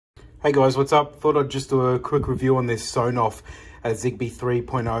Hey guys, what's up? Thought I'd just do a quick review on this Sonoff Zigbee 3.0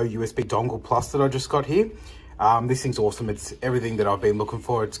 USB Dongle Plus that I just got here. This thing's awesome. It's everything that I've been looking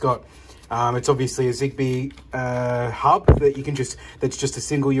for. It's got, it's obviously a Zigbee hub that you can that's just a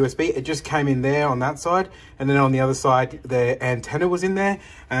single USB. It just came in there on that side. And then on the other side, the antenna was in there.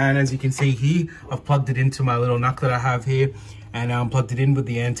 And as you can see here, I've plugged it into my little NUC that I have here and plugged it in with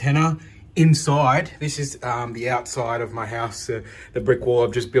the antenna. Inside, this is the outside of my house, the brick wall.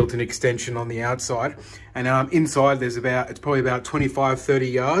 I've just built an extension on the outside, and inside there's it's probably about 25-30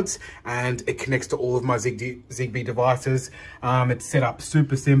 yards, and it connects to all of my Zigbee devices. It's set up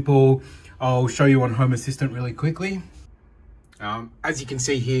super simple. I'll show you on Home Assistant really quickly. As you can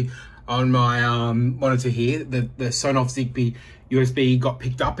see here on my monitor here, the Sonoff Zigbee USB got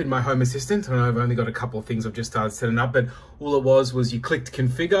picked up in my Home Assistant, and I've only got a couple of things I've just started setting up, but all it was you clicked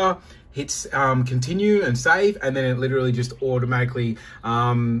configure, hits continue and save, and then it literally just automatically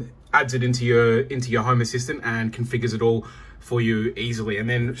adds it into your Home Assistant and configures it all for you easily. And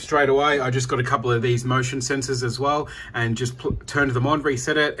then straight away, I just got a couple of these motion sensors as well, and just turned them on,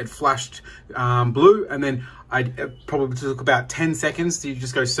 reset it. It flashed blue, and then it probably took about 10 seconds to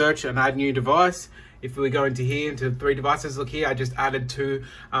just go search and add new device. If we go into here, into 3 devices, look here, I just added 2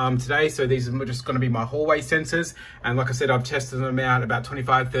 today. So these are just gonna be my hallway sensors. And like I said, I've tested them out about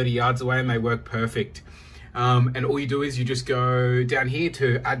 25-30 yards away, and they work perfect. And all you do is you just go down here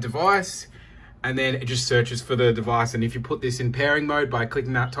to add device, and then it just searches for the device. And if you put this in pairing mode by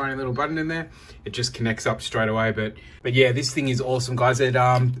clicking that tiny little button in there, it just connects up straight away. But yeah, this thing is awesome, guys.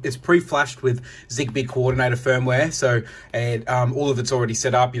 It's pre-flashed with Zigbee coordinator firmware. So all of it's already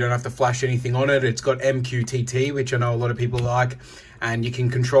set up. You don't have to flash anything on it. It's got MQTT, which I know a lot of people like. And you can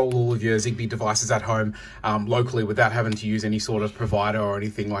control all of your Zigbee devices at home locally without having to use any sort of provider or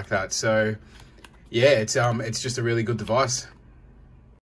anything like that. So yeah, it's just a really good device.